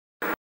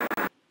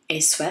A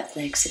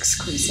Sweatflix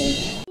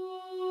exclusive.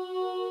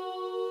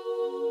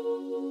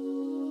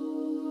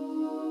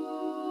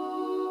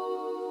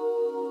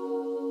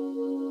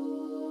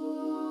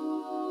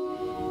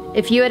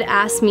 If you had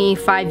asked me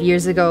 5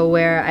 years ago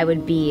where I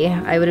would be,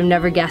 I would have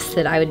never guessed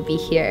that I would be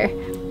here.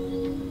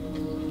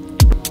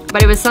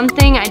 But it was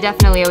something I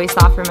definitely always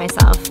thought for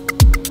myself,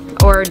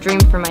 or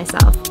dreamed for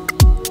myself.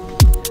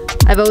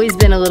 I've always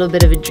been a little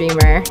bit of a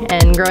dreamer,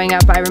 and growing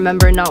up I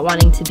remember not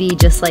wanting to be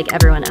just like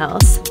everyone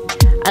else.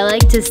 I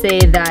like to say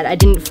that I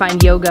didn't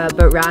find yoga,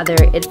 but rather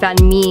it found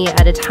me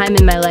at a time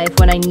in my life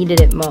when I needed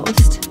it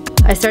most.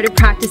 I started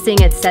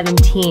practicing at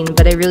 17,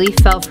 but I really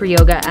fell for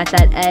yoga at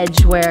that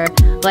edge where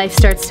life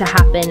starts to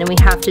happen and we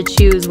have to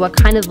choose what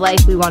kind of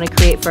life we want to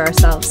create for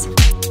ourselves.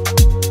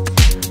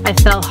 I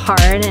fell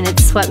hard and it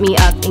swept me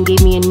up and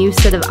gave me a new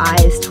set of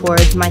eyes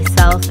towards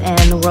myself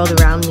and the world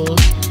around me.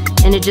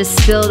 And it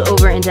just spilled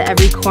over into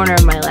every corner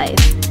of my life.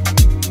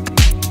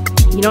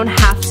 You don't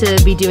have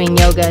to be doing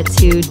yoga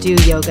to do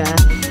yoga.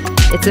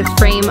 It's a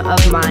frame of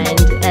mind,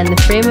 and the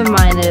frame of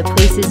mind that it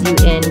places you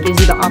in gives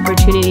you the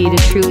opportunity to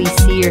truly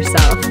see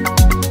yourself.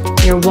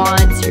 Your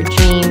wants, your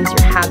dreams,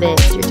 your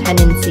habits, your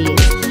tendencies.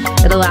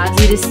 It allows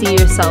you to see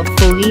yourself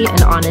fully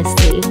and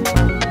honestly.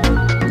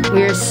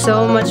 We are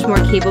so much more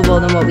capable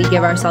than what we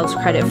give ourselves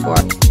credit for.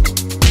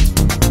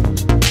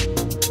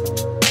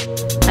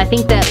 I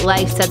think that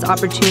life sets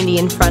opportunity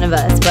in front of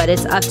us, but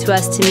it's up to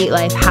us to meet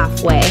life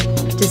halfway,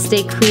 to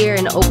stay clear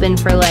and open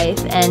for life,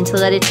 and to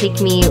let it take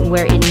me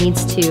where it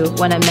needs to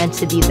when I'm meant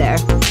to be there.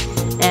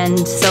 And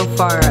so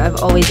far,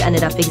 I've always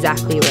ended up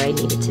exactly where I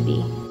needed to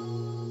be.